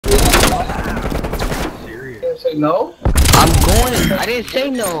No? I'm going. I didn't say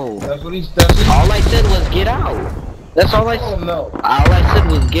no. That's what he's. That's what All I said was get out. That's all I Oh said. no. All I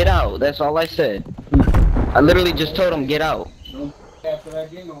said was get out. That's all I said. I literally just told him get out. After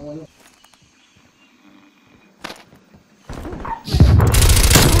that game, I went.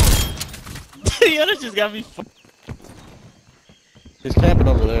 Yo, that just got me. He's camping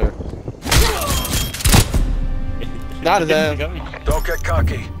over there. Not his ass. Don't get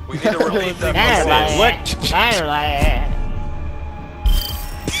cocky. We need to repeat that. What?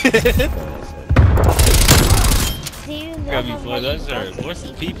 Got me for that, sir. What's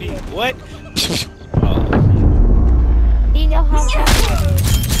the PP? What? Do you know how fast it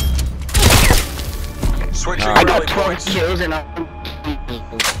is? Switching I rally got 12 points. kills and I'm.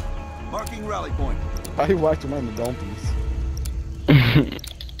 Marking rally point. Why you whacked him on the donkeys?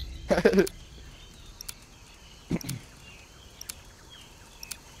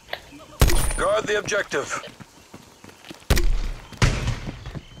 Guard the objective.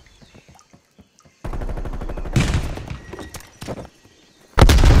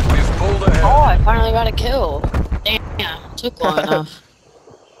 We've pulled ahead. Oh, I finally got a kill. Damn, took long enough.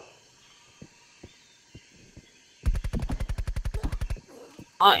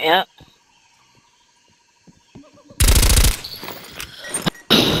 Oh, yeah.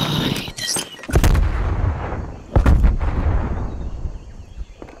 I hate this game.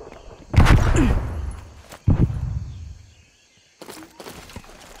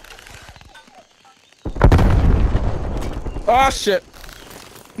 Oh shit!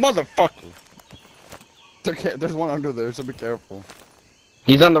 Motherfucker! There's one under there, so be careful.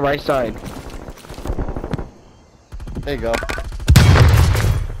 He's on the right side. There you go.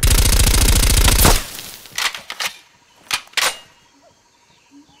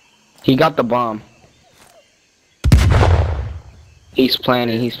 He got the bomb. He's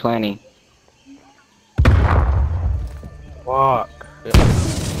planning. He's planning. Fuck.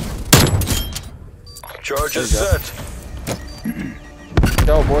 Charge is set.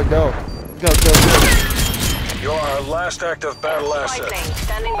 Go, boy, go. Go, go, go. You're our last active battle Spy asset. plane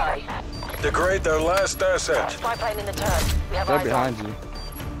standing by. Degrade their last asset. Spy plane in the turn. We have They're eyes on. behind you.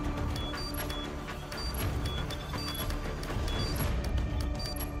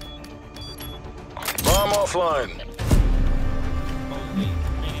 Bomb offline.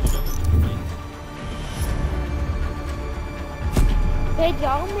 Hey,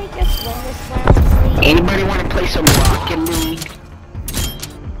 y'all make us win this round, please? Anybody want to play some Rocket League?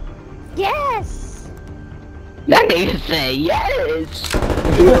 Yes! That nigga say yes.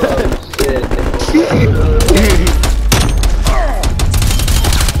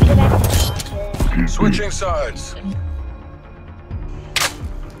 Switching sides.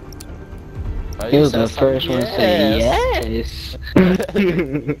 He was the first one to say yes.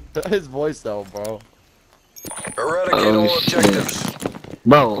 His voice though, bro. Eradicate all shit. objectives.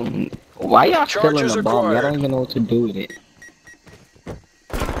 Bro, why y'all stealing Charges the bomb? Y'all acquired. don't even know what to do with it.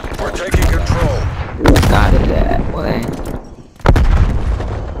 We're taking control. Out of that way.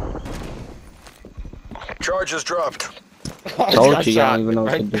 Charges dropped. Told you y'all don't even know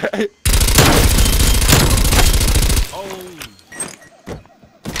what to do.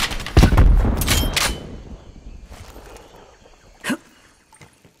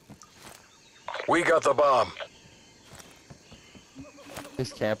 We got the bomb.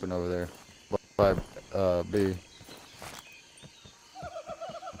 He's camping over there. By B.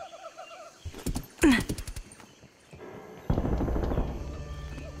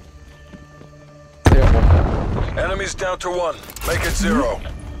 Enemies down to 1. Make it 0.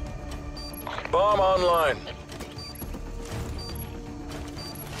 Bomb online.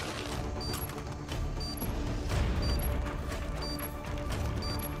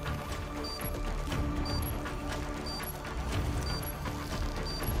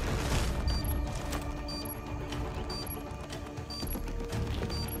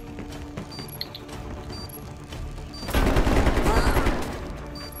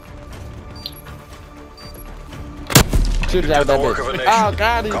 Shoot it out of that The work of a bitch. nation. Oh,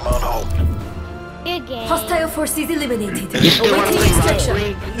 got him. Come on home. Good game. Hostile forces eliminated. You still want to Awaiting play Rocket extraction.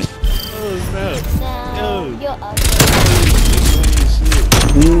 League? Oh, snap. No, you're ugly.